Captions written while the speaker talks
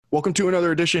Welcome to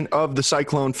another edition of the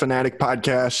Cyclone Fanatic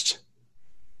Podcast.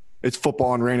 It's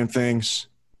football and random things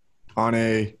on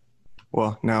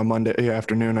now Monday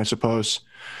afternoon, I suppose.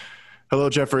 Hello,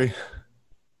 Jeffrey.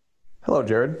 Hello,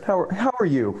 Jared. How are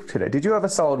you today? Did you have a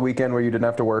solid weekend where you didn't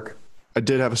have to work? I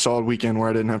did have a solid weekend where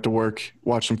I didn't have to work,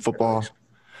 watch some football,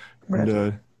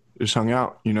 and just hung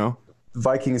out,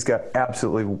 Vikings got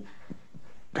absolutely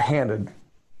handed.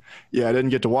 Yeah, I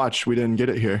didn't get to watch. We didn't get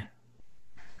it here.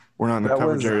 We're not in the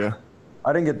coverage area.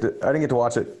 I didn't get to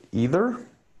watch it either,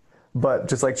 but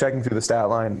just like checking through the stat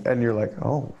line, and you're like,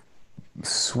 oh,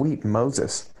 sweet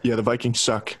Moses. Yeah, the Vikings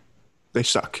suck. They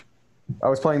suck. I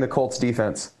was playing the Colts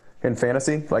defense in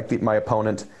fantasy. My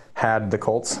opponent had the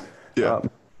Colts. Yeah.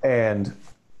 And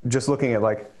just looking at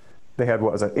they had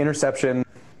interception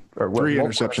or three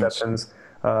interceptions,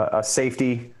 a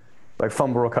safety,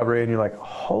 fumble recovery, and you're like,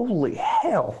 holy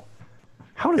hell!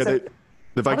 How does that?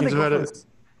 The Vikings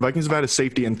have had a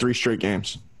safety in 3 straight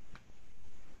games.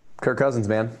 Kirk Cousins,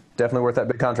 man, definitely worth that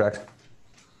big contract.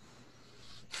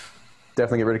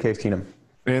 Definitely get rid of Case Keenum.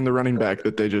 And the running back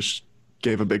that they just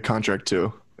gave a big contract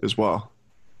to as well,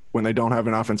 when they don't have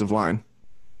an offensive line.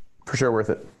 For sure worth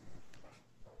it.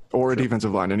 Or a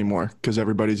defensive line anymore, because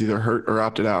everybody's either hurt or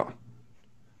opted out.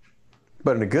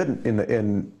 But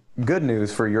in good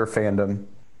news for your fandom,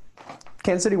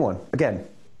 Kansas City won again.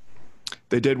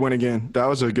 They did win again. That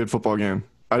was a good football game.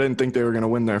 I didn't think they were going to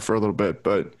win there for a little bit,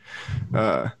 but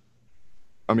I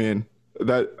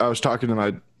was talking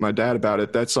to my dad about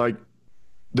it. That's like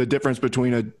the difference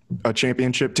between a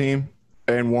championship team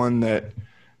and one that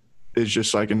is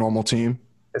just like a normal team,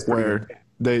 where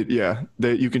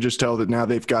you can just tell that now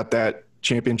they've got that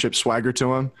championship swagger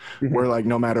to them, mm-hmm. where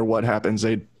no matter what happens,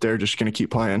 they're just going to keep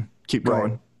playing, keep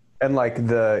going. Right. And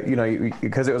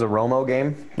because it was a Romo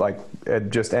game,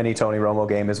 just any Tony Romo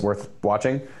game is worth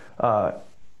watching.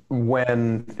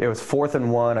 When it was 4th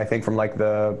and 1, I think from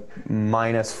the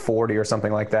 -40 or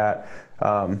something like that.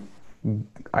 I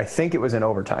think it was in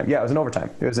overtime. Yeah, it was in overtime.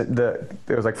 It was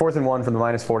 4th and 1 from the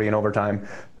 -40 in overtime.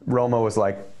 Romo was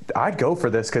like, I'd go for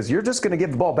this because you're just going to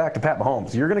give the ball back to Pat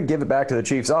Mahomes. You're going to give it back to the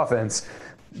Chiefs offense.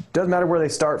 Doesn't matter where they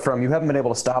start from. You haven't been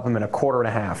able to stop them in a quarter and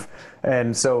a half.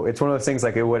 And so it's one of those things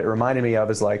what it reminded me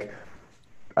of is I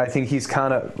think he's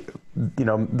kind of,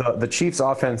 the Chiefs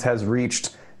offense has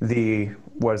reached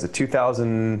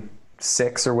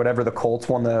 2006 or whatever, the Colts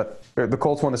won the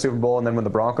Super Bowl, and then when the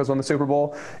Broncos won the Super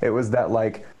Bowl, it was that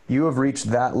you have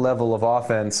reached that level of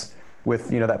offense with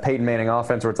that Peyton Manning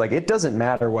offense where it's it doesn't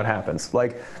matter what happens.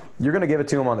 You're going to give it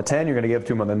to them on the 10, you're going to give it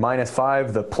to them on the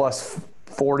 -5, the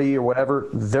 +40 or whatever,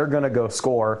 they're going to go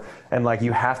score, and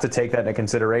you have to take that into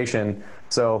consideration.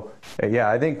 So yeah,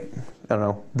 I don't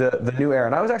know, the new era.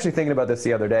 And I was actually thinking about this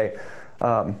the other day.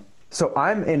 So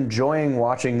I'm enjoying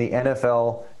watching the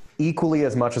NFL equally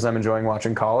as much as I'm enjoying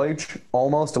watching college,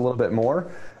 almost a little bit more,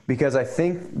 because I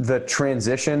think the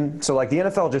transition, so the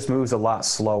NFL just moves a lot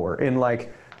slower in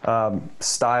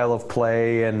style of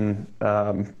play and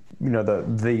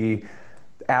the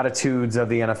attitudes of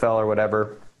the NFL or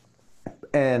whatever.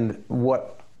 And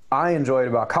what I enjoyed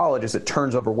about college is it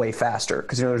turns over way faster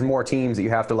because there's more teams that you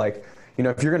have to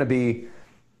if you're going to be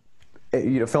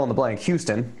fill in the blank,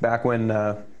 Houston, back when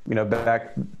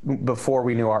back before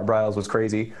we knew Art Briles was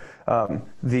crazy,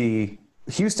 the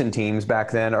Houston teams back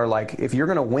then are if you're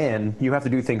going to win, you have to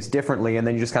do things differently, and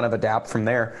then you just kind of adapt from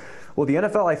there. Well, the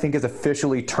NFL, I think, is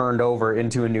officially turned over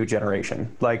into a new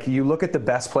generation. You look at the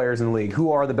best players in the league.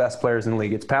 Who are the best players in the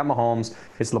league? It's Pat Mahomes.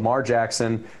 It's Lamar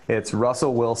Jackson. It's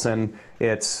Russell Wilson.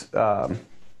 It's Aaron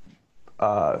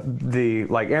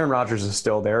Rodgers is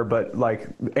still there, but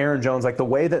Aaron Jones. The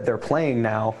way that they're playing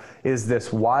now is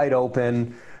this wide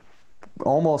open,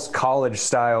 almost college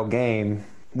style game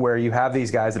where you have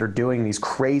these guys that are doing these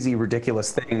crazy,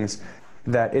 ridiculous things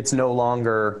that it's no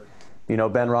longer,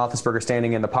 Ben Roethlisberger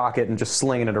standing in the pocket and just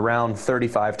slinging it around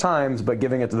 35 times, but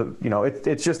giving it to the,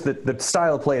 it's just that the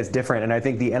style of play is different. And I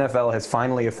think the NFL has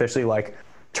finally officially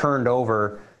turned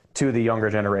over to the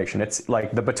younger generation. It's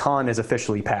the baton is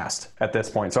officially passed at this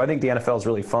point. So I think the NFL is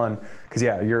really fun because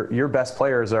your best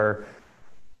players are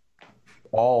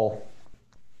all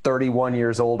 31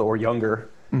 years old or younger.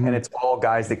 Mm-hmm. And it's all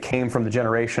guys that came from the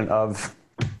generation of,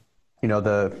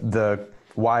 the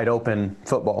wide open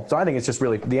football. So I think it's just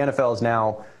really, the NFL is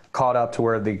now caught up to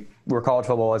where college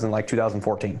football was in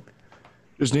 2014.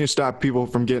 Just need to stop people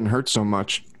from getting hurt so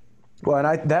much. Well,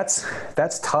 and that's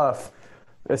tough,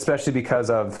 especially because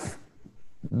of,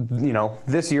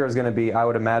 this year is going to be, I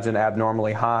would imagine,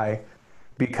 abnormally high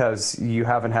because you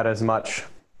haven't had as much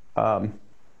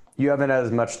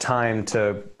time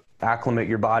to acclimate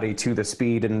your body to the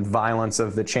speed and violence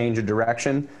of the change of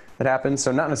direction that happens.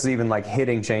 So not necessarily even like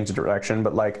hitting change of direction,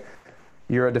 but like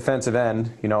you're a defensive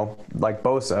end, you know, like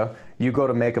Bosa, you go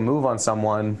to make a move on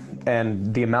someone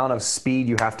and the amount of speed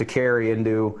you have to carry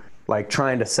into like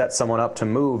trying to set someone up to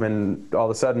move, and all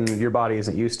of a sudden your body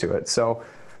isn't used to it. So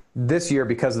this year,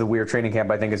 because of the weird training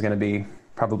camp, I think is going to be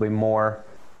probably more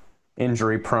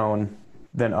injury prone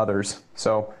than others.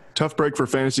 So tough break for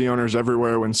fantasy owners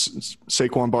everywhere when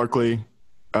Saquon Barkley,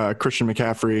 Christian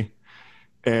McCaffrey,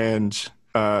 and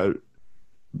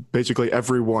basically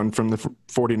everyone from the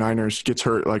 49ers gets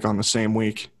hurt like on the same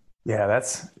week. Yeah,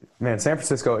 San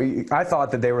Francisco, I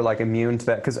thought that they were like immune to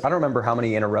that because I don't remember how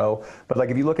many in a row, but like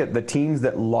if you look at the teams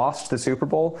that lost the Super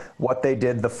Bowl, what they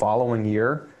did the following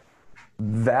year,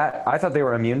 that I thought they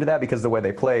were immune to that because of the way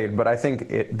they played. But I think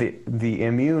the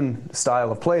immune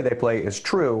style of play they play is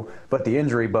true, but the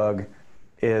injury bug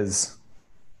is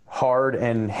hard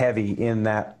and heavy in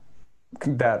that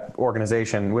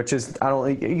organization, which is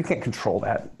you can't control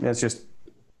that. It's just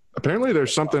apparently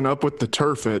there's something up with the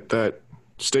turf at that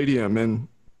stadium in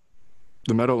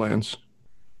the Meadowlands.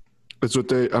 That's what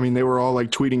they were all like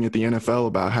tweeting at the NFL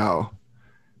about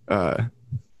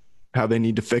how they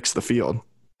need to fix the field.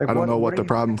 Like I don't know what the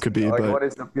problem could be, but what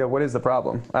is the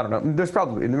problem? I don't know.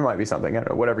 There might be something. I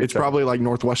don't know. Whatever. It's probably like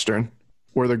Northwestern,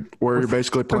 where you're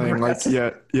basically playing like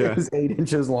It was 8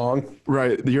 inches long.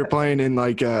 Right, you're playing in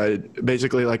like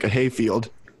basically like a hay field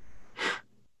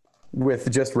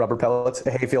with just rubber pellets.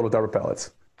 A hay field with rubber pellets.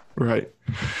 Right,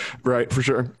 for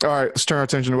sure. All right, let's turn our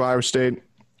attention to Iowa State.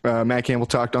 Matt Campbell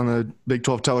talked on the Big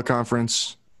 12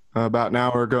 teleconference about an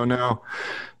hour ago now.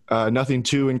 Nothing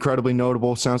too incredibly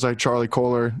notable. Sounds like Charlie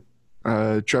Kohler,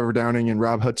 Trevor Downing, and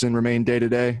Rob Hudson remain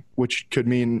day-to-day, which could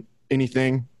mean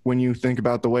anything when you think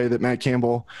about the way that Matt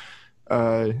Campbell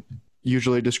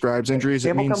usually describes injuries.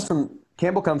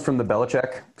 Campbell comes from the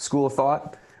Belichick school of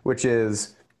thought, which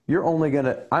is I'm only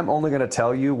gonna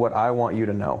tell you what I want you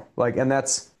to know. Like, and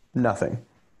that's nothing.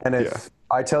 And if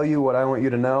I tell you what I want you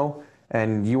to know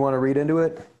and you want to read into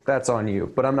it, that's on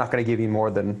you. But I'm not going to give you more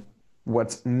than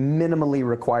what's minimally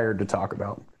required to talk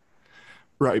about.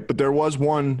 Right. But there was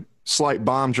one slight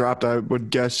bomb dropped, I would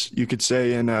guess you could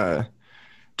say,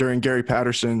 during Gary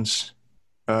Patterson's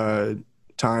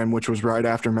time, which was right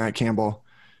after Matt Campbell.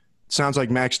 Sounds like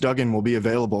Max Duggan will be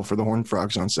available for the Horned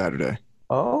Frogs on Saturday.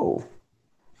 Oh.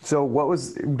 So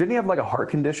didn't he have like a heart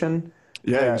condition?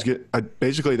 Yeah,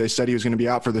 basically they said he was going to be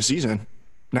out for the season.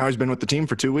 Now he's been with the team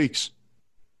for 2 weeks.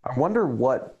 I wonder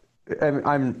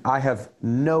I have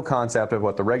no concept of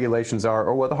what the regulations are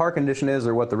or what the heart condition is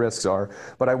or what the risks are,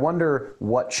 but I wonder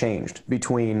what changed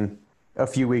between a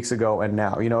few weeks ago and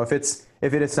now. You know, if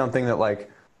it is something that like,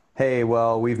 hey,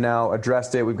 well, we've now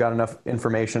addressed it, we've got enough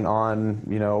information on,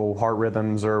 you know, heart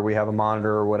rhythms, or we have a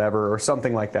monitor or whatever, or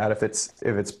something like that, if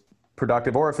it's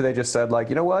productive, or if they just said like,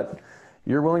 you know what,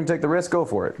 you're willing to take the risk, go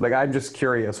for it. Like, I'm just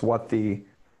curious what the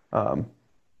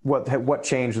what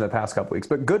changed in the past couple weeks.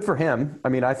 But good for him. I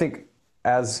mean, I think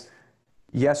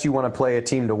yes, you want to play a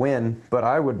team to win, but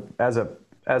I would, as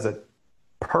a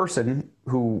person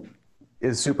who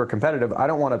is super competitive, I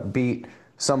don't want to beat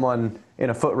someone in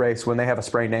a foot race when they have a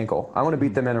sprained ankle. I want to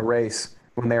beat them in a race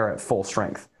when they're at full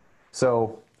strength.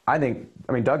 So I mean,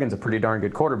 Duggan's a pretty darn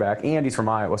good quarterback, and he's from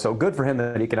Iowa, so good for him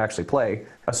that he can actually play,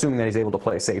 assuming that he's able to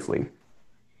play safely.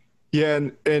 Yeah,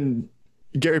 and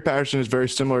Gary Patterson is very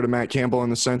similar to Matt Campbell in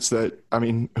the sense that, I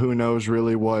mean, who knows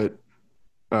really like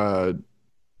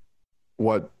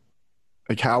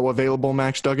how available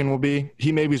Max Duggan will be.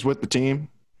 He maybe is with the team,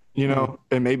 you know,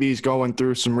 and maybe he's going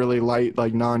through some really light,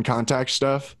 like non-contact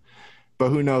stuff, but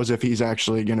who knows if he's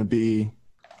actually going to be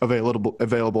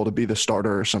available to be the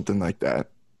starter or something like that,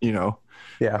 you know?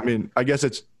 Yeah. I mean, I guess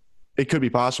it could be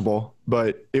possible,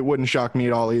 but it wouldn't shock me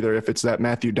at all either if it's that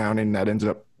Matthew Downing that ends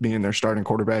up being their starting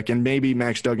quarterback, and maybe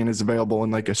Max Duggan is available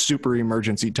in like a super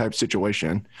emergency type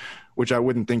situation, which I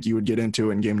wouldn't think you would get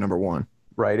into in game number 1.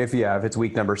 Right. If it's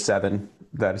week number 7,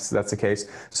 that's the case.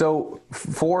 So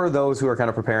for those who are kind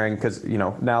of preparing, because, you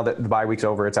know, now that the bye week's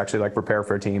over, it's actually like prepare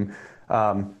for a team.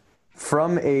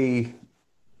 From a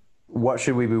what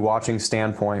should we be watching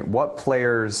standpoint, what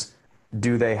players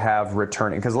do they have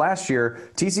returning? Because last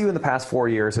year, TCU in the past 4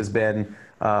 years has been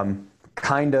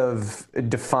kind of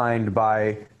defined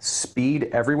by speed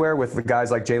everywhere, with the guys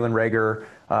like Jalen Reagor.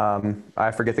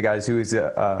 I forget the guys who is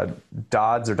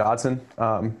Dodson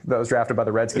that was drafted by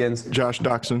the Redskins. Josh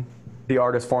Doctson, the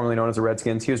artist formerly known as the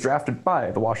Redskins. He was drafted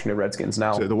by the Washington Redskins,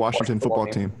 now the Washington football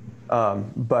team.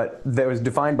 But that was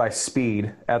defined by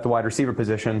speed at the wide receiver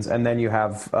positions, and then you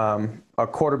have a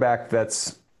quarterback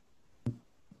that's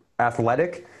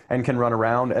athletic and can run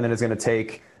around, and then is going to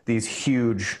take these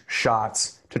huge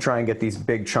shots to try and get these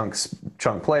big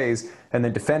chunk plays. And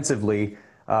then defensively,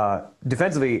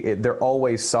 they're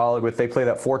always solid. They play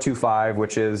that 4-2-5,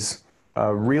 which is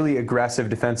a really aggressive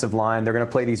defensive line. They're going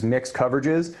to play these mixed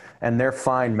coverages, and they're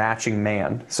fine matching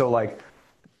man. So, like,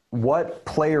 what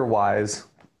player-wise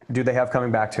do they have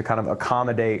coming back to kind of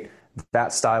accommodate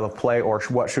that style of play, or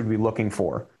what should we be looking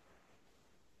for?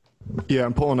 Yeah,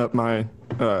 I'm pulling up my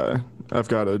I've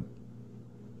got a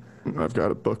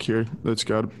book here that's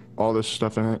got all this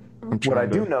stuff in it. What I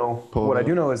do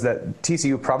know is that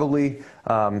TCU probably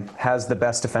has the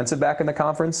best defensive back in the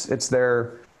conference. It's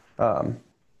their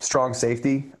strong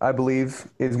safety, I believe,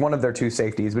 is one of their two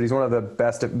safeties, but he's one of,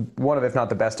 if not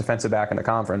the best defensive back in the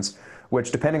conference,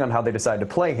 which, depending on how they decide to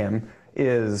play him,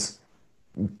 is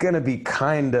going to be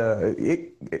kind of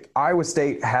 – Iowa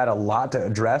State had a lot to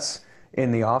address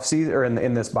in the offseason, or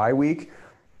in this bye week.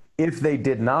 If they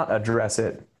did not address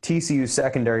it, TCU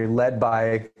secondary led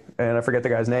by, and I forget the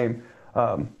guy's name,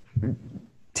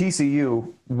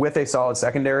 TCU with a solid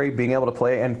secondary, being able to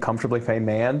play and comfortably play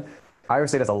man, Iowa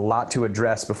State has a lot to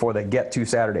address before they get to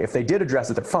Saturday. If they did address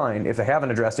it, they're fine. If they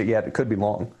haven't addressed it yet, it could be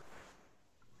long.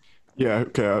 Yeah,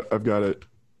 okay, I've got it.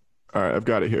 All right, I've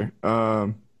got it here.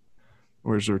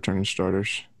 Where's the returning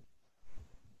starters?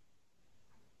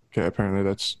 Okay,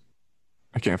 apparently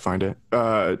I can't find it.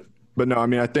 But no, I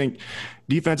mean, I think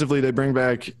defensively they bring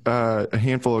back a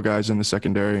handful of guys in the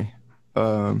secondary.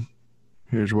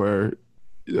 Here's where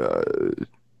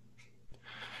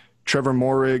Trevon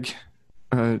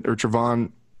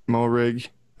Moehrig,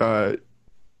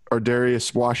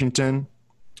 Ardarius Washington.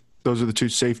 Those are the two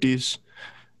safeties.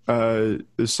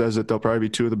 This says that they'll probably be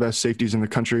two of the best safeties in the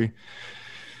country.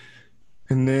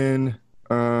 And then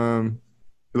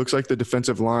it looks like the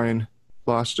defensive line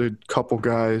lost a couple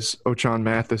guys. Ochan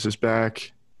Mathis is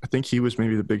back. I think he was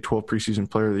maybe the Big 12 preseason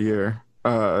player of the year.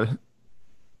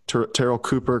 Terrell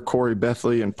Cooper, Corey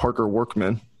Bethley, and Parker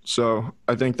Workman. So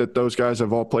I think that those guys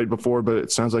have all played before, but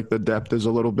it sounds like the depth is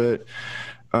a little bit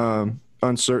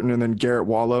uncertain. And then Garrett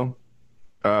Wallow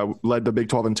led the Big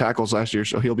 12 in tackles last year,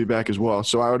 so he'll be back as well.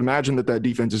 So I would imagine that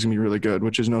defense is going to be really good,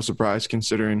 which is no surprise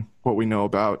considering what we know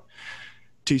about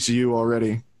TCU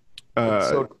already.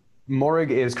 So Moehrig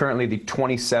is currently the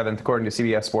 27th, according to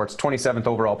CBS Sports, 27th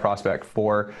overall prospect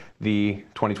for the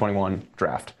 2021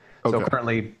 draft. Okay. So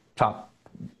currently top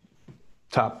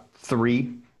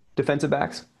 3 defensive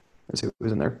backs. Let's see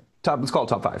who's in there. Let's call it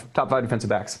top 5. Top 5 defensive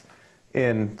backs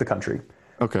in the country.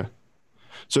 Okay.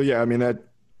 So, yeah, I mean, their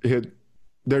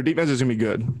defense is going to be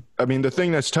good. I mean, the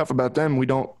thing that's tough about them, they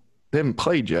haven't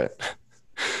played yet.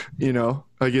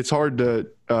 Like, it's hard to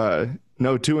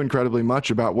know too incredibly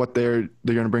much about what they're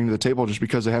going to bring to the table just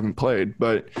because they haven't played.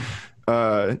 But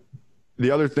the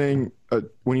other thing,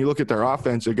 when you look at their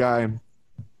offense, they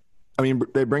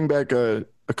bring back a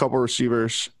couple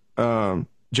receivers. Jalen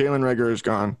Reagor is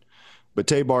gone, but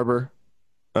Tay Barber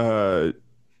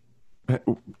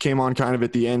came on kind of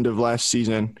at the end of last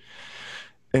season.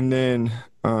 And then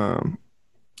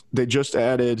they just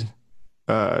added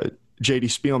J.D.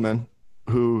 Spielman,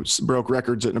 who broke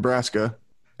records at Nebraska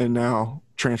and now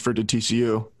transferred to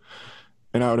TCU.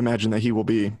 And I would imagine that he will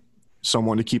be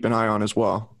someone to keep an eye on as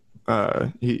well.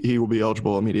 He will be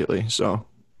eligible immediately. So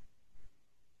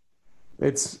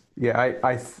I just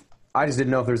didn't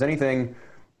know if there's anything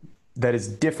that is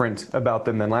different about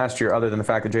them than last year, other than the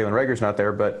fact that Jalen Reagor's not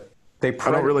there. But I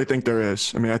don't really think there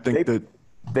is. I mean, I think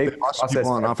they lost people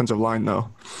on offensive line,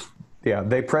 though. Yeah,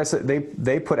 they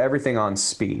put everything on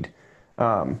speed,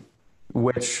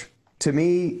 which to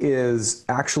me is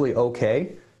actually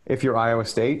okay if you're Iowa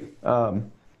State,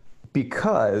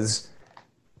 because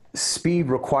speed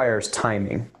requires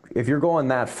timing. If you're going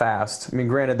that fast, I mean,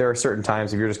 granted, there are certain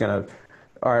times if you're just going to,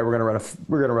 all right, we're going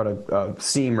to run a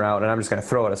seam route, and I'm just going to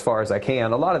throw it as far as I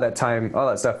can. A lot of that time, all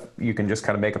that stuff you can just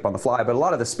kind of make up on the fly. But a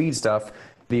lot of the speed stuff,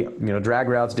 the drag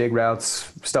routes, dig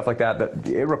routes, stuff like that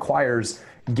it requires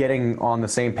getting on the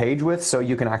same page with, so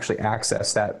you can actually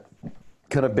access that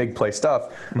kind of big play stuff.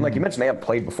 Mm-hmm. And like you mentioned, they haven't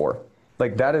played before.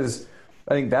 Like I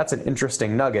think that's an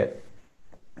interesting nugget,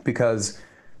 because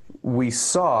we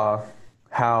saw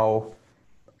how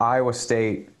Iowa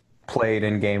State played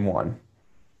in game 1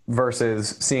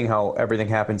 versus seeing how everything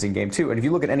happens in game 2. And if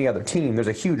you look at any other team, there's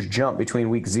a huge jump between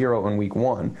week 0 and week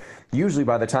 1. Usually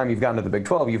by the time you've gotten to the Big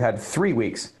 12, you've had 3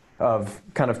 weeks of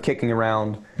kind of kicking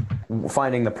around,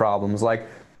 finding the problems. Like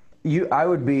I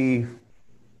would be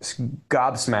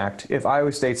gobsmacked if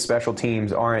Iowa State's special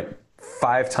teams aren't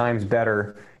 5 times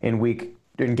better in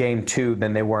game 2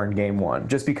 than they were in game 1,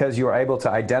 just because you are able to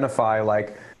identify,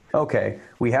 like, okay,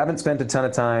 we haven't spent a ton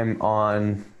of time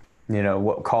on,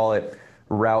 call it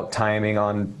route timing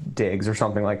on digs or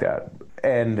something like that.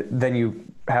 and then you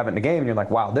have it in a game and you're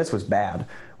like, wow, this was bad.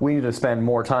 We need to spend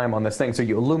more time on this thing. So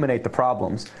you illuminate the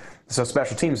problems. So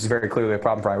special teams is very clearly a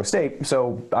problem for Iowa State.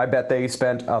 So I bet they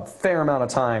spent a fair amount of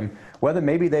time, whether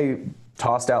maybe they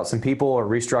tossed out some people or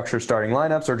restructured starting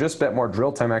lineups or just spent more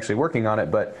drill time actually working on it.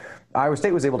 But Iowa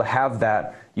State was able to have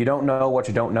that. You don't know what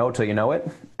you don't know till you know it.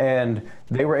 And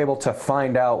they were able to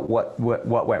find out what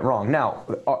went wrong. Now,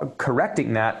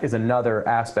 correcting that is another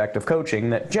aspect of coaching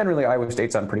that generally Iowa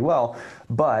State's done pretty well.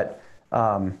 But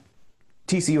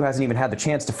TCU hasn't even had the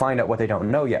chance to find out what they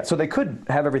don't know yet. So they could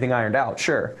have everything ironed out,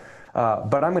 sure.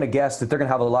 But I'm going to guess that they're going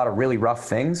to have a lot of really rough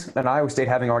things. And Iowa State,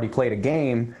 having already played a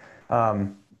game,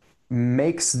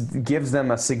 gives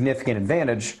them a significant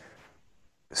advantage.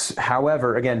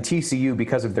 However, again, TCU,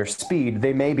 because of their speed,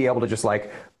 they may be able to just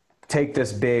like take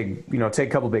this big, take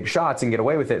a couple big shots and get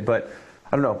away with it. But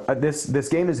I don't know. This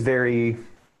game is very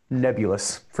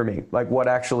nebulous for me. Like what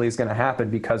actually is going to happen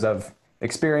because of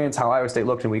experience, how Iowa State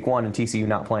looked in week 1 and TCU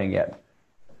not playing yet.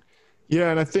 Yeah,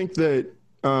 and I think that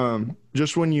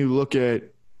just when you look at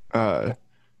the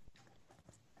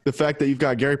fact that you've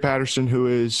got Gary Patterson, who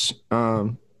has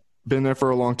been there for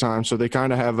a long time, so they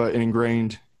kind of have an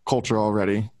ingrained culture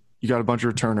already. You got a bunch of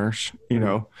returners,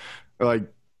 like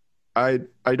I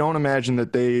don't imagine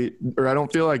that I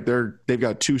don't feel like they've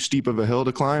got too steep of a hill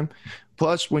to climb.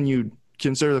 Plus, when you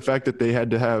consider the fact that they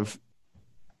had to have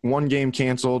one game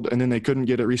canceled and then they couldn't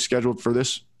get it rescheduled for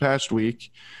this past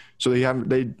week, so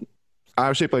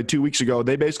Iowa State played 2 weeks ago.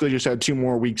 They basically just had 2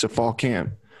 more weeks of fall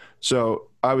camp. So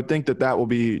I would think that will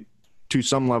be to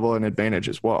some level an advantage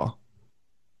as well.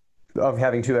 Of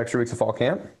having 2 extra weeks of fall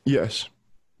camp? Yes.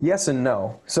 Yes and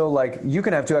no. So, like, you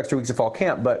can have 2 extra weeks of fall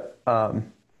camp, but,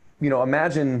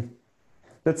 imagine,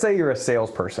 let's say you're a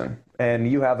salesperson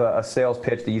and you have a sales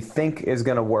pitch that you think is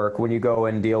going to work when you go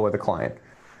and deal with a client.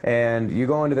 And you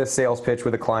go into this sales pitch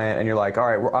with a client and you're like, all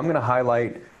right, I'm going to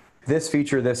highlight this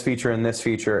feature, and this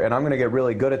feature, and I'm going to get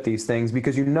really good at these things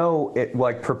because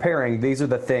like preparing, these are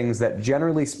the things that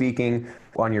generally speaking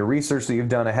on your research that you've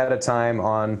done ahead of time,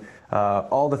 on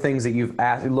all the things that you've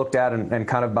looked at and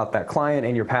kind of about that client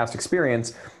and your past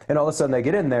experience, and all of a sudden they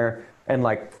get in there and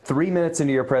like 3 minutes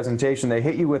into your presentation, they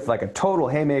hit you with like a total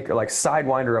haymaker, like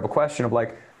sidewinder of a question of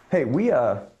like, hey, we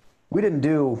didn't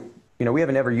do, we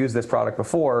haven't ever used this product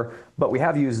before, but we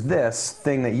have used this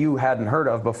thing that you hadn't heard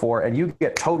of before, and you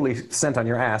get totally sent on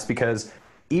your ass because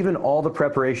even all the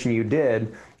preparation you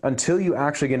did, until you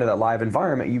actually get into that live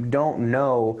environment, you don't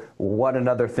know what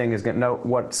another thing is going to know,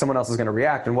 what someone else is going to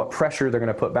react and what pressure they're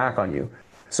going to put back on you.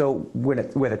 So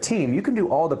with a team, you can do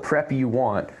all the prep you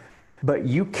want, but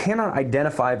you cannot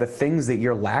identify the things that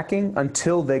you're lacking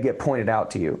until they get pointed out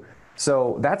to you.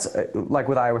 So that's like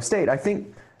with Iowa State. I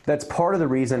think that's part of the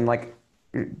reason, like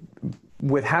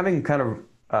with having kind of,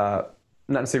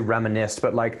 not to say reminisced,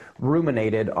 but like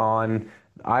ruminated on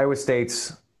Iowa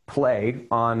State's play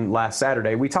on last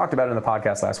Saturday. We talked about it in the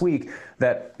podcast last week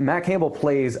that Matt Campbell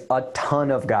plays a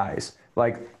ton of guys.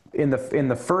 Like in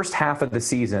the first half of the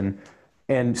season,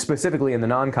 and specifically in the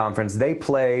non-conference, they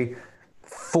play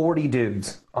 40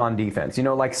 dudes on defense,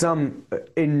 like some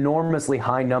enormously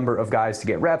high number of guys to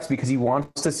get reps because he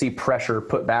wants to see pressure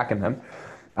put back in them.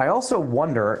 I also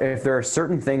wonder if there are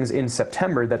certain things in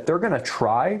September that they're going to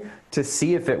try to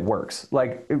see if it works,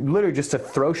 like literally just to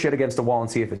throw shit against the wall and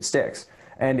see if it sticks.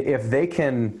 And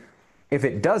if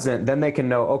it doesn't, then they can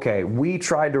know, okay, we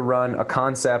tried to run a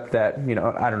concept that,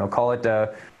 I don't know, call it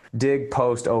dig,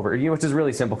 post, over, which is a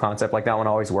really simple concept. Like that one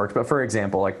always worked. But for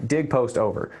example, like dig, post,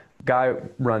 over. Guy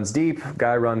runs deep,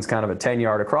 guy runs kind of a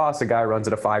 10-yard across, a guy runs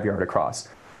at a 5-yard across.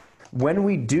 When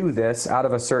we do this out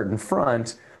of a certain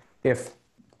front, if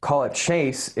call it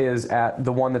Chase is at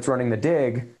the one that's running the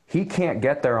dig, he can't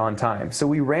get there on time. So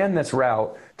we ran this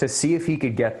route to see if he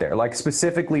could get there, like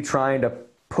specifically trying to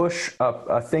push up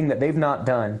a thing that they've not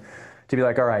done to be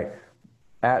like, all right,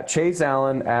 at Chase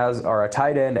Allen as a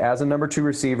tight end, as a number 2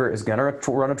 receiver is going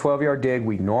to run a 12-yard dig.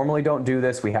 We normally don't do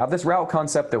this. We have this route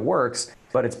concept that works,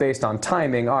 but it's based on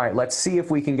timing. All right, let's see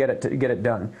if we can get it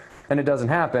done. And it doesn't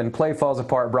happen. Play falls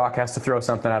apart. Brock has to throw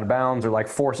something out of bounds or like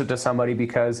force it to somebody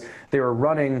because they were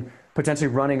potentially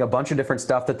running a bunch of different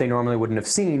stuff that they normally wouldn't have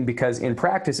seen because in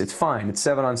practice it's fine. It's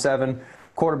 7-on-7.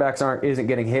 Quarterbacks isn't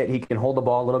getting hit. He can hold the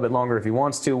ball a little bit longer if he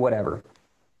wants to, whatever.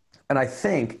 And I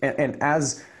think, and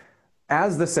as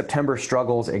the September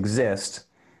struggles exist,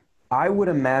 I would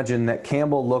imagine that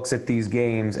Campbell looks at these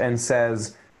games and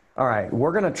says, all right,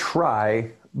 we're going to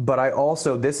try, but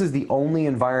this is the only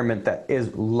environment that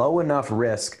is low enough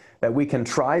risk that we can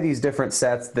try these different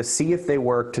sets to see if they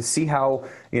work, to see how,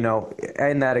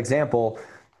 in that example,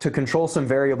 to control some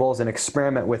variables and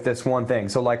experiment with this one thing.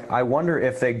 So like, I wonder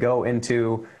if they go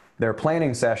into their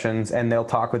planning sessions and they'll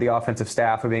talk with the offensive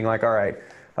staff of being like, all right,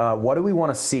 what do we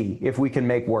want to see if we can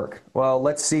make work? Well,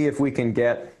 let's see if we can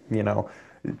get,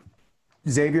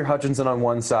 Xavier Hutchinson on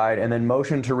one side and then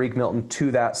motion Tariq Milton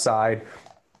to that side.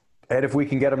 And if we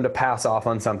can get them to pass off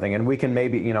on something and we can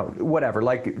maybe, whatever,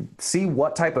 like see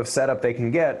what type of setup they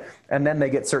can get. And then they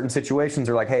get certain situations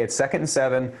are like, hey, it's 2nd and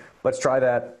 7. Let's try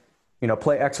that,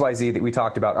 play XYZ that we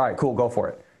talked about. All right, cool, go for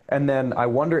it. And then I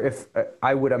wonder if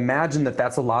I would imagine that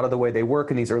that's a lot of the way they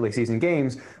work in these early season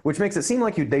games, which makes it seem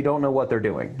like they don't know what they're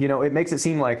doing. It makes it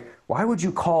seem like, why would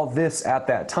you call this at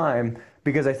that time?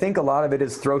 Because I think a lot of it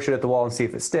is throw shit at the wall and see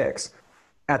if it sticks.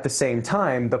 At the same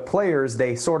time, the players,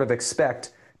 they sort of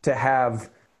expect to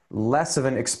have less of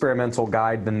an experimental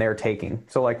guide than they're taking.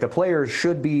 So like the players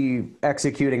should be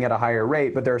executing at a higher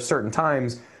rate, but there are certain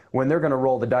times when they're going to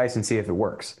roll the dice and see if it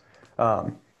works.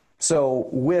 To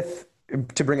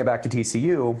bring it back to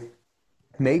TCU,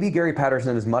 maybe Gary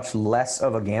Patterson is much less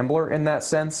of a gambler in that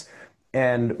sense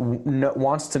and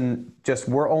wants to just,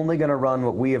 we're only going to run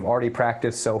what we have already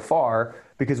practiced so far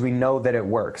because we know that it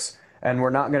works. And we're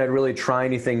not going to really try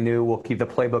anything new. We'll keep the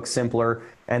playbook simpler.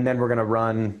 And then we're going to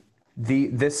run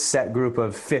this set group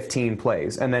of 15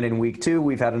 plays. And then in week 2,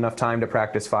 we've had enough time to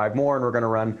practice 5 more, and we're going to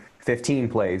run 15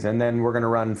 plays. And then we're going to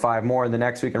run 5 more, and the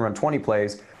next week and run 20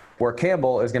 plays. Where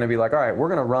Campbell is going to be like, all right, we're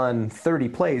going to run 30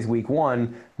 plays week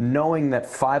 1, knowing that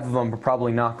 5 of them are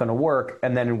probably not going to work.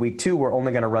 And then in week 2, we're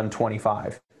only going to run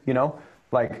 25.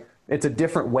 Like it's a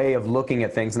different way of looking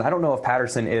at things. And I don't know if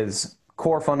Patterson is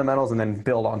core fundamentals and then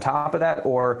build on top of that,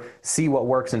 or see what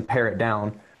works and pare it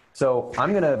down. So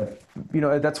I'm going to,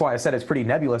 that's why I said it's pretty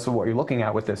nebulous of what you're looking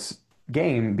at with this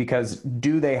game, because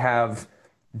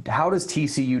how does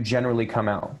TCU generally come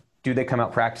out? Do they come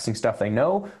out practicing stuff they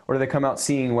know, or do they come out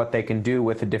seeing what they can do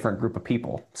with a different group of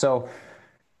people? So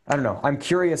I don't know. I'm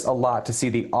curious a lot to see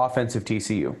the offensive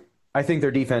TCU. I think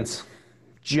their defense,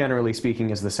 generally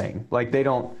speaking, is the same. Like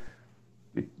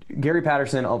Gary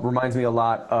Patterson reminds me a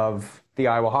lot of the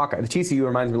Iowa Hawkeyes. The TCU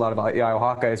reminds me a lot of the Iowa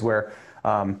Hawkeyes, where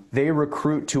they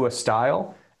recruit to a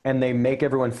style and they make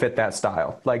everyone fit that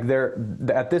style. Like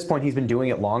at this point, he's been doing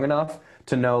it long enough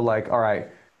to know, like, all right,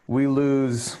 we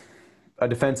lose a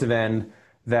defensive end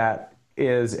that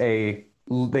is they're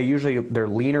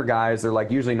leaner guys. They're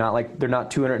like usually not like, they're not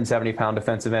 270-pound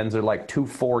defensive ends. They're like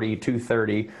 240,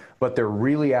 230, but they're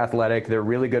really athletic. They're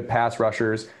really good pass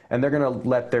rushers, and they're going to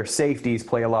let their safeties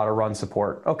play a lot of run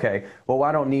support. Okay, well,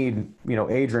 I don't need,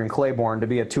 Adrian Claiborne to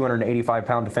be a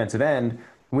 285-pound defensive end.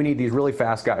 We need these really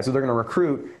fast guys. So they're going to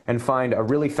recruit and find a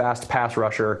really fast pass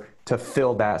rusher to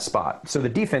fill that spot. So the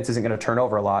defense isn't going to turn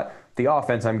over a lot. The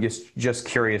offense, I'm just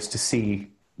curious to see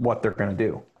what they're going to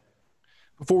do.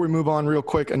 Before we move on real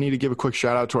quick, I need to give a quick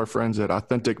shout out to our friends at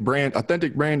Authentic Brand.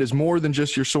 Authentic Brand is more than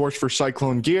just your source for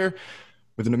Cyclone gear.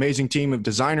 With an amazing team of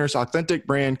designers, Authentic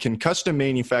Brand can custom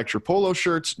manufacture polo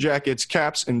shirts, jackets,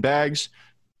 caps, and bags,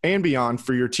 and beyond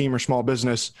for your team or small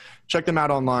business. Check them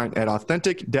out online at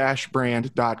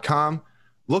authentic-brand.com.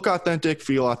 Look authentic,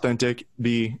 feel authentic,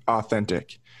 be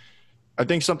authentic. I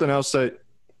think something else that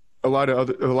a lot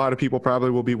of people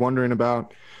probably will be wondering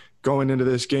about going into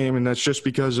this game, and that's just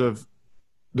because of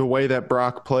the way that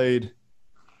Brock played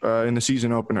in the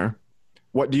season opener.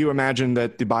 What do you imagine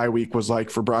that the bye week was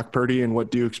like for Brock Purdy, and what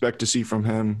do you expect to see from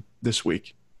him this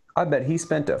week? I bet he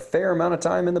spent a fair amount of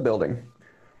time in the building.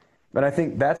 But I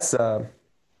think that's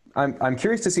I'm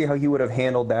curious to see how he would have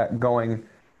handled that going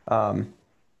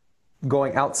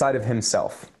outside of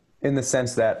himself, in the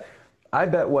sense that I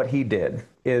bet what he did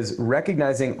is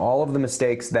recognizing all of the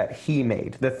mistakes that he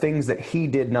made, the things that he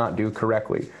did not do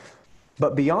correctly.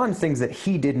 But beyond things that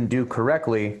he didn't do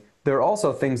correctly, there are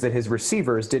also things that his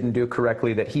receivers didn't do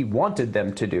correctly that he wanted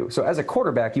them to do. So as a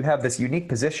quarterback, you have this unique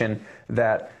position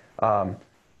that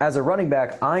as a running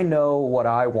back, I know what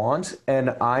I want,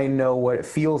 and I know what it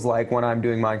feels like when I'm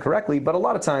doing mine correctly. But a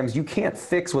lot of times you can't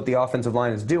fix what the offensive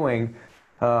line is doing,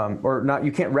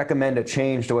 you can't recommend a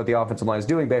change to what the offensive line is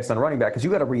doing based on a running back, because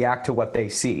you got to react to what they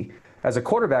see. As a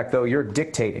quarterback, though, you're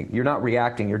dictating. You're not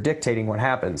reacting. You're dictating what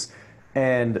happens.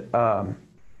 And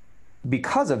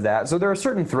because of that, so there are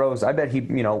certain throws. I bet he,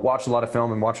 watched a lot of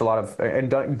film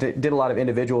and did a lot of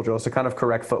individual drills to kind of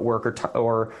correct footwork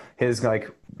or his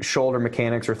like shoulder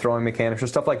mechanics or throwing mechanics or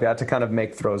stuff like that to kind of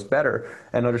make throws better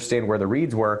and understand where the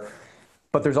reads were.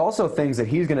 But there's also things that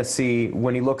he's going to see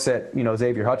when he looks at,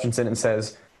 Xavier Hutchinson and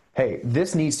says, hey,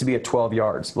 this needs to be at 12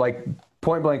 yards. Like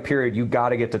point blank period, you got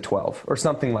to get to 12 or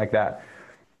something like that.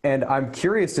 And I'm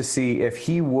curious to see if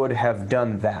he would have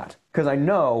done that. Because I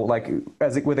know, like,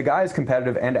 with a guy as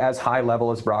competitive and as high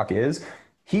level as Brock is,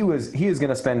 he is going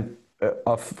to spend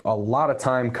a lot of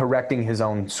time correcting his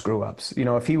own screw ups. You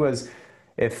know, if there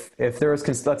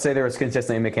was, let's say there was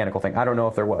consistently a mechanical thing. I don't know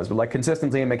if there was, but like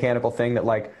consistently a mechanical thing that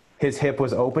like his hip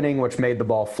was opening, which made the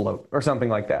ball float or something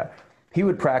like that. He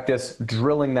would practice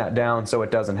drilling that down so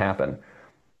it doesn't happen.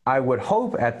 I would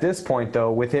hope at this point,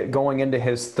 though, with it going into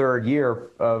his third year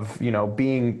of, you know,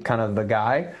 being kind of the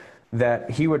guy,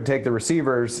 that he would take the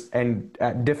receivers and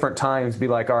at different times be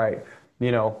like, all right,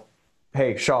 you know,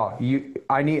 hey, Shaw,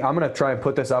 I'm going to try and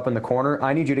put this up in the corner.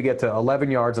 I need you to get to 11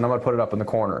 yards and I'm going to put it up in the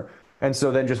corner. And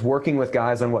so then just working with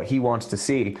guys on what he wants to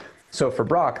see. So for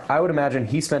Brock, I would imagine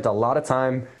he spent a lot of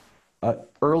time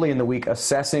early in the week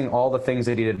assessing all the things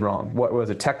that he did wrong. What was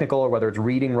it, technical, or whether it's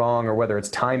reading wrong, or whether it's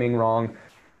timing wrong,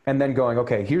 and then going,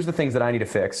 okay, here's the things that I need to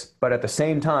fix. But at the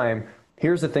same time,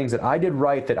 here's the things that I did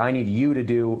right that I need you to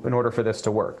do in order for this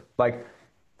to work. Like,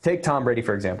 take Tom Brady,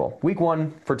 for example. Week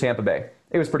 1 for Tampa Bay,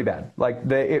 it was pretty bad. Like,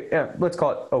 let's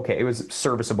call it okay. It was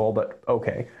serviceable, but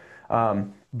okay.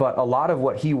 But a lot of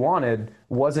what he wanted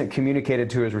wasn't communicated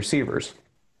to his receivers.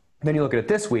 Then you look at it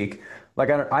this week. Like,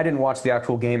 I didn't watch the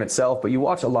actual game itself, but you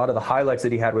watch a lot of the highlights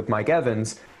that he had with Mike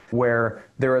Evans, where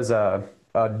there was a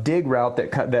dig route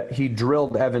that he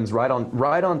drilled Evans right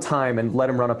on time and let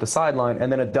him run up the sideline,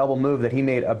 and then a double move that he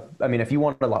made. I mean, if you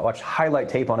want to watch highlight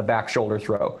tape on a back shoulder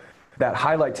throw, that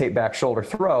highlight tape back shoulder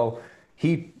throw,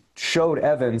 he showed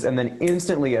Evans, and then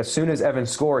instantly, as soon as Evans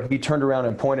scored, he turned around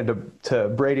and pointed to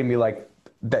Brady and be like,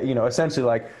 that, you know, essentially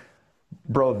like,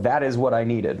 bro, that is what I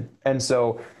needed. And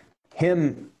so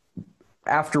him,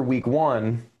 after week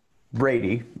 1,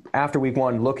 Brady, after week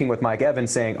 1, looking with Mike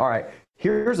Evans saying, all right,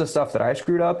 here's the stuff that I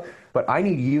screwed up, but I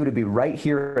need you to be right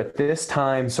here at this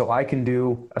time so I can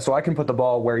put the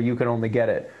ball where you can only get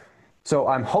it. So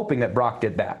I'm hoping that Brock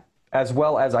did that, as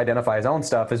well as identify his own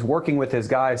stuff, is working with his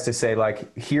guys to say,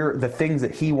 like, here the things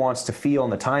that he wants to feel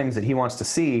and the times that he wants to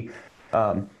see.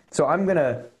 So I'm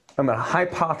gonna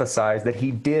hypothesize that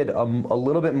he did a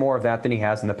little bit more of that than he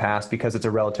has in the past, because it's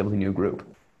a relatively new group.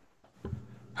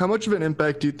 How much of an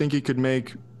impact do you think he could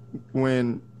make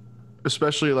when,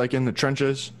 especially like in the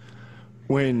trenches,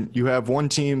 when you have one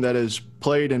team that has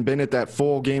played and been at that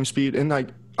full game speed? And like,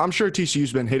 I'm sure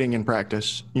TCU's been hitting in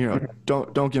practice, you know,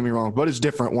 don't get me wrong, but it's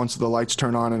different once the lights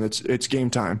turn on and it's game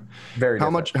time. Very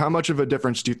different. How much of a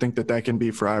difference do you think that can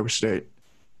be for Iowa State?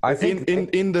 I think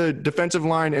in the defensive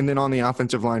line and then on the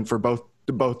offensive line for both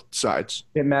sides.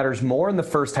 It matters more in the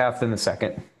first half than the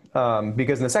second.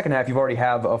 Because in the second half, you've already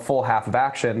have a full half of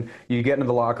action. You get into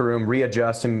the locker room,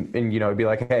 readjust, and you know, be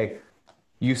like, hey,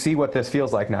 you see what this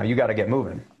feels like now. You got to get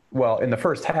moving. Well, in the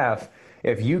first half,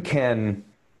 if you can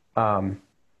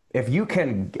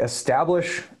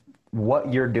establish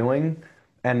what you're doing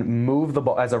and move the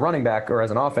ball as a running back or as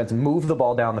an offense, move the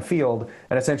ball down the field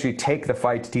and essentially take the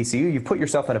fight to TCU, you've put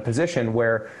yourself in a position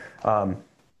where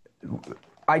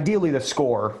ideally the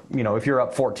score, you know, if you're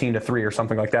up 14-3 or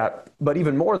something like that, but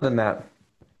even more than that,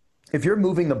 if you're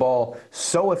moving the ball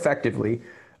so effectively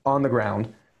on the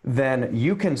ground, then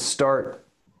you can start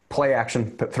play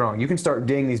action throwing. You can start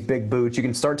dinging these big boots. You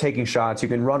can start taking shots. You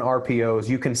can run RPOs.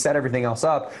 You can set everything else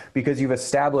up because you've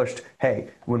established, hey,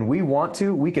 when we want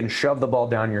to, we can shove the ball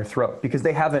down your throat, because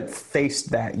they haven't faced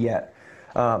that yet.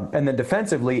 And then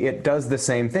defensively, it does the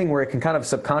same thing where it can kind of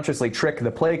subconsciously trick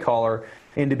the play caller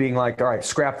into being like, all right,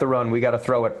 scrap the run. We got to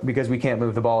throw it because we can't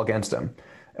move the ball against them.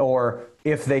 Or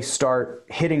if they start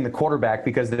hitting the quarterback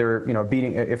because they're, you know,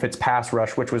 beating, if it's pass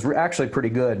rush, which was actually pretty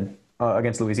good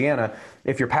against Louisiana,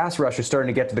 if your pass rush is starting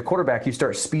to get to the quarterback, you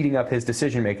start speeding up his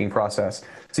decision-making process.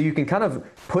 So you can kind of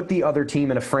put the other team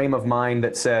in a frame of mind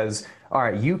that says, all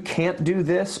right, you can't do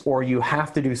this, or you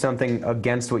have to do something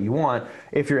against what you want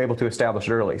if you're able to establish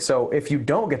it early. So if you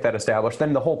don't get that established,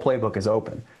 then the whole playbook is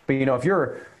open. But, you know, if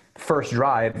your first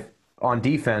drive on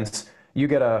defense, you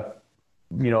get a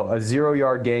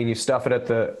 0-yard gain, you stuff it at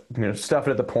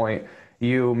the point,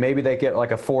 maybe they get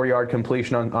like a 4-yard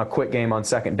completion on a quick game on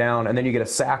second down, and then you get a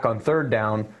sack on third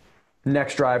down.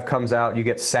 Next drive comes out, you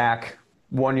get sack,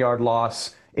 1-yard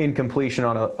loss, incompletion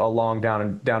on a long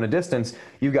down a distance.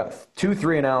 You've got 2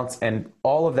 3-and-outs, and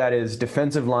all of that is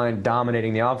defensive line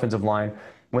dominating the offensive line.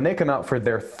 When they come out for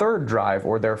their third drive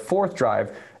or their fourth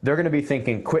drive, they're going to be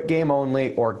thinking quick game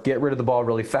only or get rid of the ball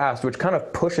really fast, which kind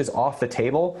of pushes off the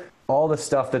table all the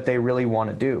stuff that they really want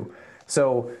to do.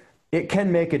 So it can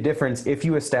make a difference if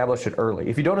you establish it early.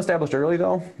 If you don't establish it early,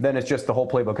 though, then it's just the whole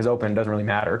playbook is open. It doesn't really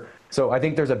matter. So I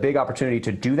think there's a big opportunity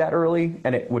to do that early,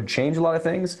 and it would change a lot of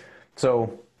things.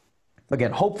 So,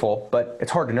 again, hopeful, but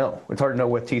it's hard to know. It's hard to know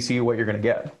with TCU what you're going to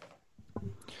get.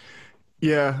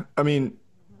 Yeah, I mean,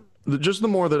 just the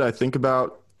more that I think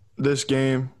about this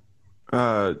game,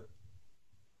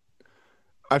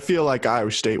 I feel like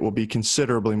Iowa State will be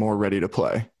considerably more ready to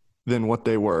play than what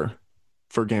they were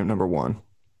for game number 1.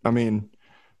 I mean,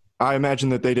 I imagine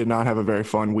that they did not have a very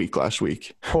fun week last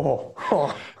week.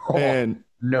 And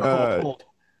no.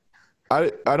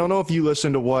 I don't know if you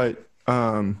listened to what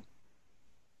Ben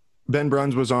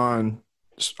Bruns was on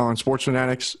Sports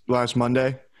Fanatics last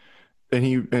Monday,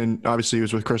 and obviously he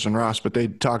was with Chris and Ross, but they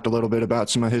talked a little bit about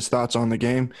some of his thoughts on the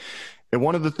game. And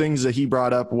one of the things that he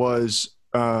brought up was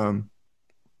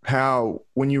how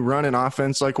when you run an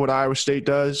offense like what Iowa State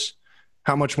does,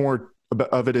 how much more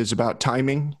of it is about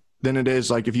timing than it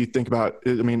is like if you think about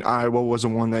it. I mean, Iowa was the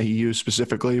one that he used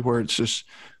specifically where it's just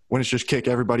when it's just kick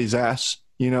everybody's ass,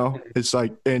 it's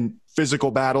like in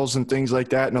physical battles and things like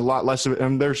that, and a lot less of it.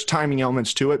 And there's timing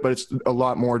elements to it, but it's a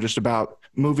lot more just about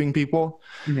moving people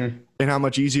and how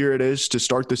much easier it is to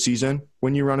start the season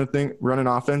when you run an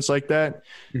offense like that.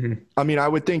 I mean, I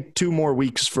would think 2 more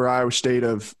weeks for Iowa State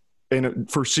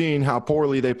for seeing how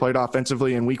poorly they played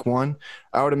offensively in week 1.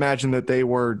 I would imagine that they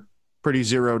were pretty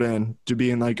zeroed in to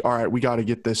being like, all right, we got to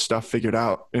get this stuff figured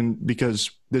out, and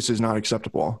because this is not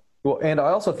acceptable. Well, and I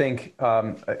also think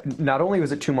not only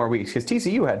was it 2 more weeks, because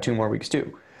TCU had 2 more weeks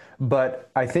too, but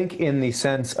I think in the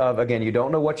sense of, again, you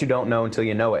don't know what you don't know until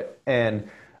you know it. And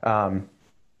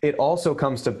it also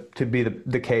comes to be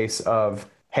the case of,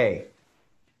 hey,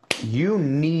 you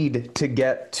need to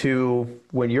get to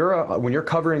when you're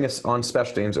covering this on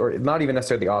special teams, or not even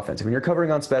necessarily the offense. When you're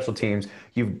covering on special teams,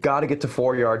 you've got to get to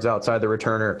 4 yards outside the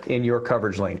returner in your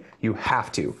coverage lane. You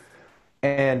have to.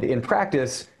 And in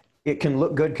practice, it can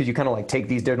look good because you kind of like take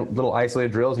these different little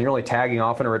isolated drills and you're only tagging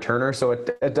off on a returner, so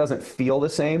it doesn't feel the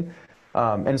same.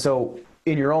 And so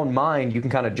in your own mind, you can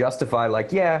kind of justify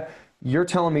like, yeah, you're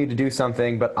telling me to do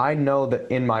something, but I know that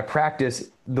in my practice,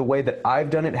 the way that I've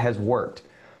done it has worked.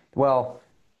 Well,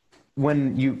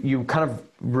 when you kind of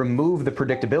remove the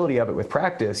predictability of it with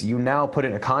practice, you now put it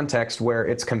in a context where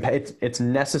it's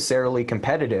necessarily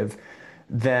competitive,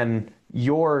 then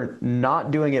you're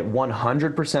not doing it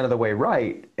 100% of the way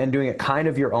right, and doing it kind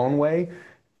of your own way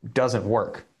doesn't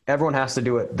work. Everyone has to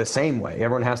do it the same way.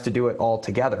 Everyone has to do it all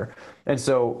together. And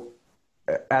so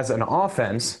as an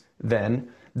offense, then,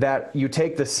 that you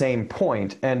take the same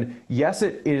point, and yes,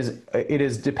 it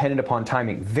is dependent upon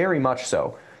timing, very much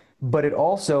so. But it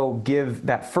also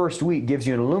that first week gives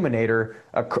you an illuminator,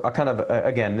 a kind of,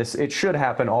 again, it should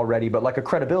happen already, but like a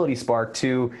credibility spark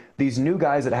to these new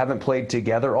guys that haven't played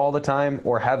together all the time,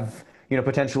 or have,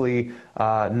 potentially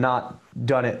not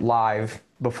done it live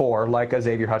before, like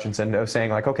Xavier Hutchinson, of saying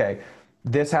like, okay,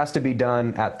 this has to be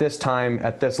done at this time,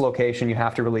 at this location, you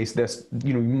have to release this,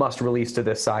 you must release to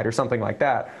this side or something like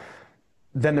that.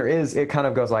 Then it kind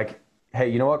of goes like, hey,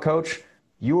 you know what, coach?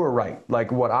 You were right.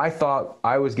 Like what I thought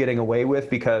I was getting away with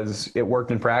because it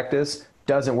worked in practice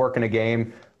doesn't work in a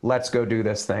game. Let's go do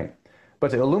this thing.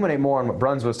 But to illuminate more on what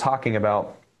Bruns was talking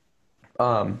about,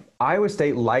 Iowa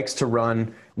State likes to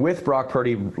run, with Brock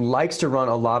Purdy, likes to run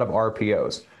a lot of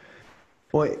RPOs.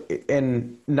 Well,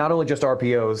 and not only just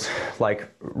RPOs, like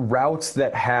routes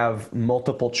that have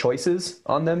multiple choices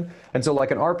on them. And so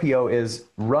like an RPO is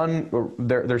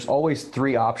there's always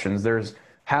 3 options. There's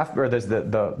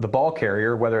the ball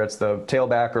carrier, whether it's the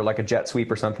tailback or like a jet sweep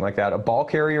or something like that, a ball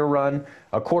carrier run,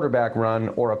 a quarterback run,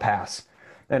 or a pass.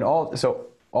 And all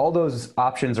those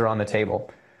options are on the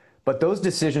table. But those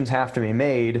decisions have to be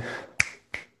made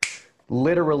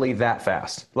literally that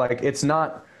fast. Like it's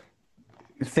not,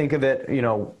 think of it,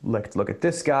 let's look at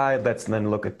this guy, let's then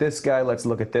look at this guy, let's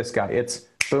look at this guy. It's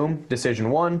boom,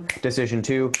 decision 1, decision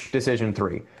 2, decision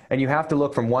 3. And you have to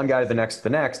look from one guy to the next to the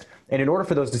next. And in order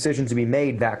for those decisions to be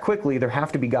made that quickly, there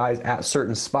have to be guys at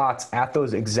certain spots at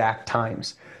those exact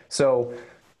times. So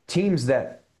teams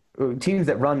that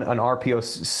run an RPO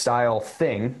style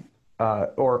thing,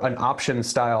 or an option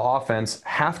style offense,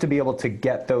 have to be able to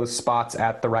get those spots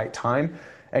at the right time.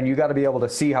 And you got to be able to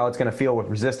see how it's going to feel with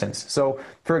resistance. So,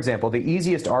 for example, the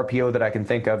easiest RPO that I can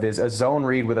think of is a zone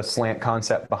read with a slant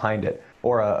concept behind it,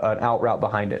 or an out route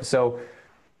behind it. So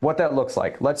what that looks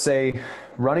like, let's say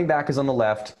running back is on the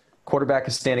left, quarterback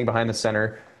is standing behind the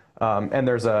center, and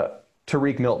there's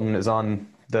Tariq Milton's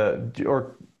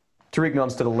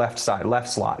to the left side, left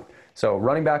slot. So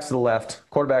running back's to the left,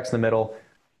 quarterback's in the middle,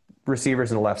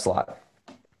 receivers in the left slot.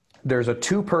 There's a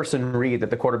 2-person read that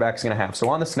the quarterback's going to have. So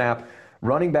on the snap,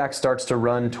 running back starts to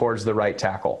run towards the right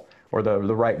tackle, or the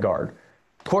right guard.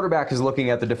 Quarterback is looking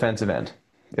at the defensive end.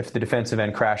 If the defensive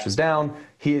end crashes down,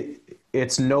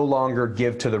 it's no longer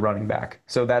give to the running back.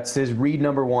 So that's his read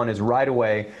number 1, is right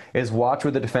away, is watch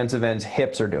what the defensive end's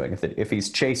hips are doing. If he's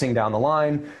chasing down the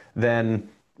line, then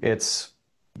it's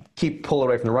pull it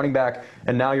away from the running back.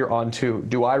 And now you're on to,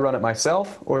 do I run it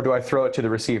myself or do I throw it to the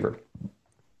receiver?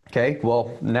 Okay,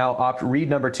 well, now read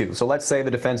number 2. So let's say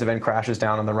the defensive end crashes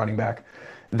down on the running back.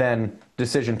 Then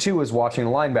decision 2 is watching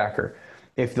the linebacker.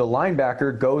 If the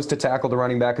linebacker goes to tackle the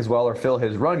running back as well or fill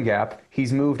his run gap,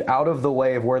 he's moved out of the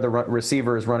way of where the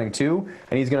receiver is running to,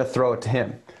 and he's going to throw it to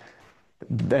him.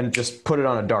 Then just put it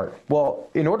on a dart. Well,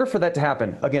 in order for that to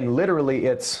happen, again, literally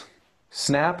it's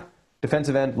snap,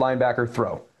 defensive end, linebacker,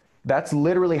 throw. That's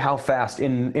literally how fast,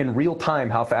 in real time,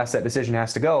 how fast that decision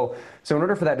has to go. So in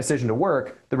order for that decision to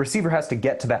work, the receiver has to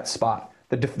get to that spot.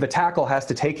 The tackle has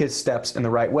to take his steps in the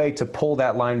right way to pull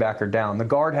that linebacker down. The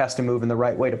guard has to move in the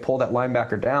right way to pull that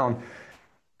linebacker down.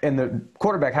 And the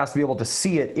quarterback has to be able to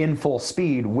see it in full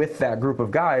speed with that group of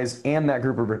guys and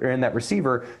that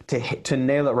receiver to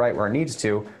nail it right where it needs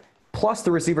to. Plus,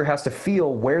 the receiver has to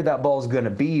feel where that ball is going to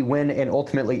be when and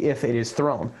ultimately if it is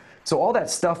thrown. So all that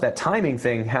stuff, that timing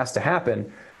thing has to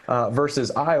happen.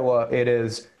 Versus Iowa, it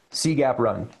is C-gap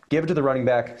run. Give it to the running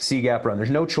back, C-gap run.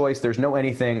 There's no choice. There's no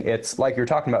anything. It's like you're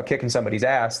talking about kicking somebody's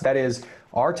ass. That is,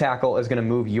 our tackle is going to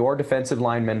move your defensive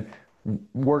lineman.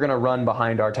 We're going to run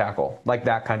behind our tackle, like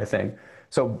that kind of thing.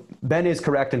 So Ben is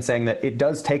correct in saying that it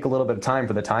does take a little bit of time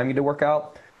for the timing to work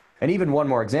out. And even one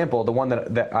more example, the one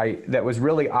that was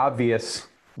really obvious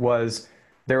was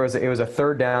it was a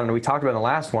third down, and we talked about in the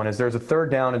last one, is there was a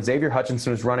third down, and Xavier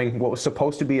Hutchinson was running what was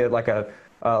supposed to be like a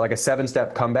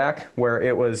 7-step comeback where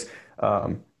it was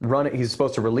running. He's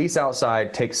supposed to release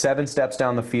outside, take 7 steps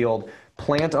down the field,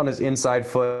 plant on his inside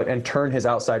foot, and turn his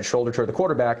outside shoulder toward the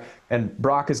quarterback. And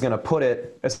Brock is going to put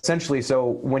it essentially so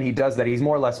when he does that, he's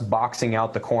more or less boxing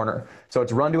out the corner. So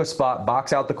it's run to a spot,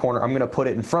 box out the corner. I'm going to put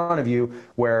it in front of you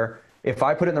where if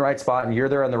I put it in the right spot and you're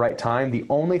there in the right time, the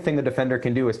only thing the defender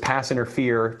can do is pass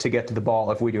interfere to get to the ball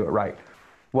if we do it right.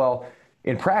 Well,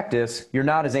 in practice, you're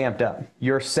not as amped up.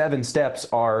 Your 7 steps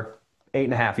are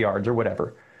 8.5 yards or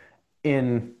whatever.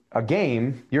 In a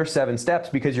game, your 7 steps,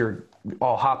 because you're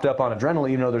all hopped up on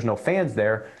adrenaline, there's no fans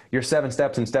there, your 7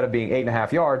 steps instead of being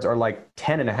 8.5 yards are like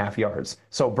 10.5 yards.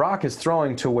 So Brock is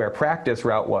throwing to where practice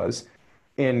route was.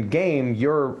 In game,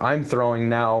 I'm throwing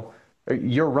now,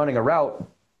 you're running a route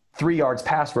 3 yards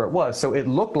past where it was. So it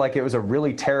looked like it was a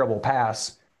really terrible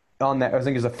pass on that. I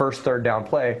think it was the first third down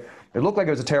play. It looked like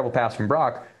it was a terrible pass from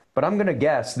Brock, but I'm going to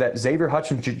guess that Xavier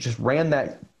Hutchinson just ran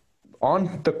that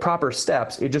on the proper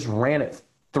steps. It just ran it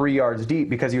 3 yards deep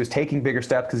because he was taking bigger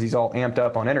steps because he's all amped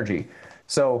up on energy.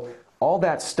 So all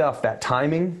that stuff, that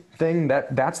timing thing,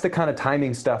 that's the kind of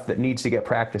timing stuff that needs to get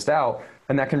practiced out.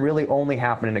 And that can really only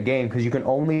happen in a game because you can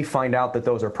only find out that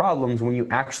those are problems when you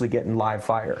actually get in live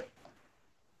fire.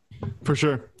 For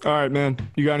sure. All right, man.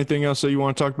 You got anything else that you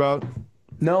want to talk about?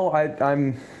 No,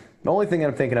 I'm the only thing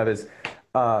I'm thinking of is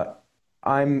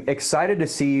I'm excited to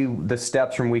see the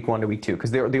steps from week 1 to week 2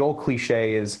 because the old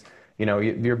cliche is,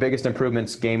 your biggest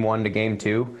improvements game 1 to game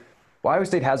 2. Well, Iowa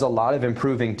State has a lot of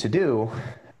improving to do,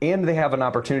 and they have an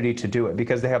opportunity to do it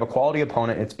because they have a quality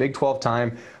opponent. It's Big 12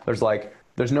 time.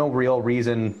 There's no real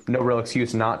reason, no real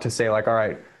excuse not to say all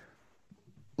right,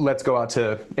 let's go out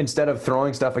to, instead of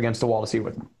throwing stuff against the wall to see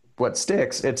what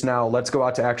sticks, it's now let's go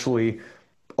out to actually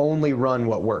only run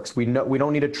what works. We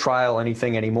don't need to trial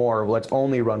anything anymore. Let's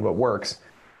only run what works.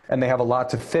 And they have a lot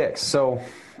to fix. So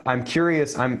I'm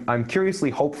curious. I'm curiously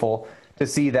hopeful to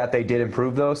see that they did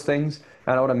improve those things.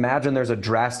 And I would imagine there's a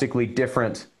drastically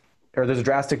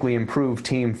improved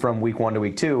team from week 1 to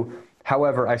week 2.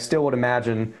 However, I still would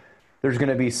imagine there's going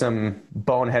to be some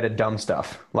boneheaded dumb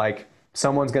stuff. Like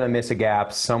someone's going to miss a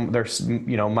gap. There's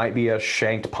might be a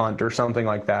shanked punt or something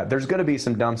like that. There's going to be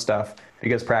some dumb stuff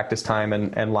because practice time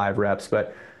and live reps.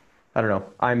 But I don't know.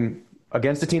 I'm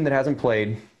against a team that hasn't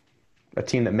played, a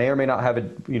team that may or may not have a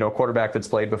quarterback that's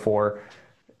played before,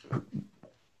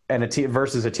 and a team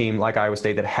versus a team like Iowa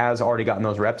State that has already gotten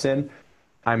those reps in.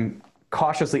 I'm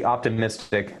cautiously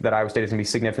optimistic that Iowa State is going to be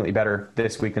significantly better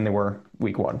this week than they were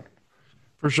week 1.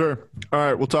 For sure. All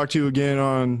right, we'll talk to you again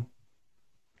on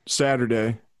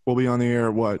Saturday. We'll be on the air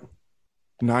at what?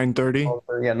 9:30?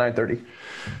 Yeah, 9:30.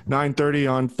 9:30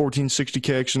 on 1460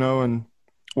 KXNO and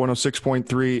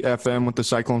 106.3 FM with the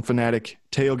Cyclone Fanatic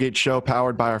Tailgate Show,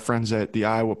 powered by our friends at the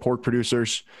Iowa Pork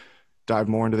Producers. Dive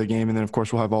more into the game, and then, of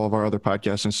course, we'll have all of our other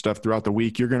podcasts and stuff throughout the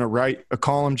week. You're going to write a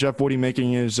column, Jeff Woody,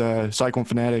 making his Cyclone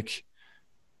Fanatic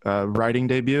writing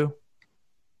debut.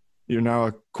 You're now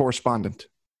a correspondent.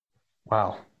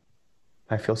 Wow.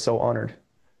 I feel so honored.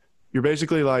 You're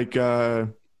basically like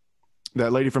that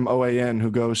lady from OAN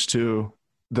who goes to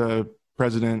the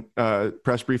president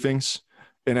press briefings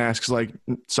and asks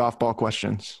softball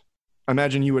questions.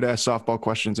 Imagine you would ask softball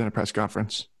questions in a press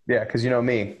conference. Yeah, because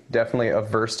me, definitely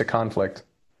averse to conflict.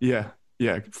 Yeah.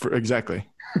 Yeah. Exactly.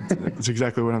 That's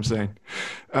exactly what I'm saying.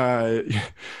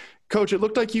 Coach, it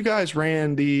looked like you guys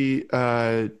ran the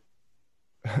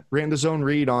zone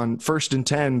read on 1st and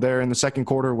 10 there in the second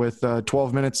quarter with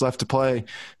 12 minutes left to play.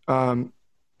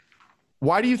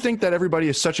 Why do you think that everybody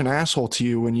is such an asshole to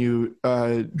you when you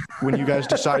guys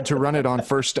decide to run it on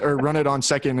first or run it on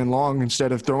second and long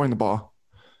instead of throwing the ball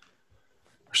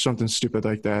or something stupid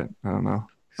like that? I don't know.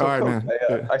 So, all right, Coach,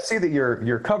 man. I see that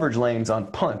your coverage lanes on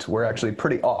punt were actually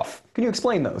pretty off. Can you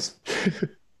explain those?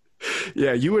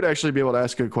 Yeah, you would actually be able to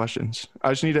ask good questions. I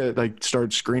just need to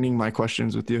start screening my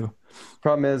questions with you.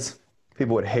 Problem is,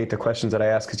 people would hate the questions that I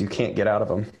ask because you can't get out of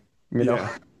them. You know?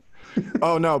 Yeah.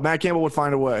 Oh no, Matt Campbell would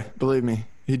find a way. Believe me,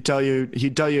 he'd tell you he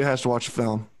has to watch the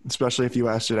film, especially if you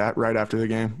asked it right after the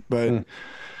game. But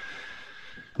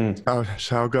that's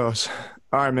how it goes.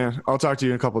 All right, man. I'll talk to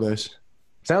you in a couple days.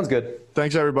 Sounds good.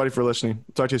 Thanks everybody for listening.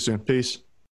 Talk to you soon. Peace.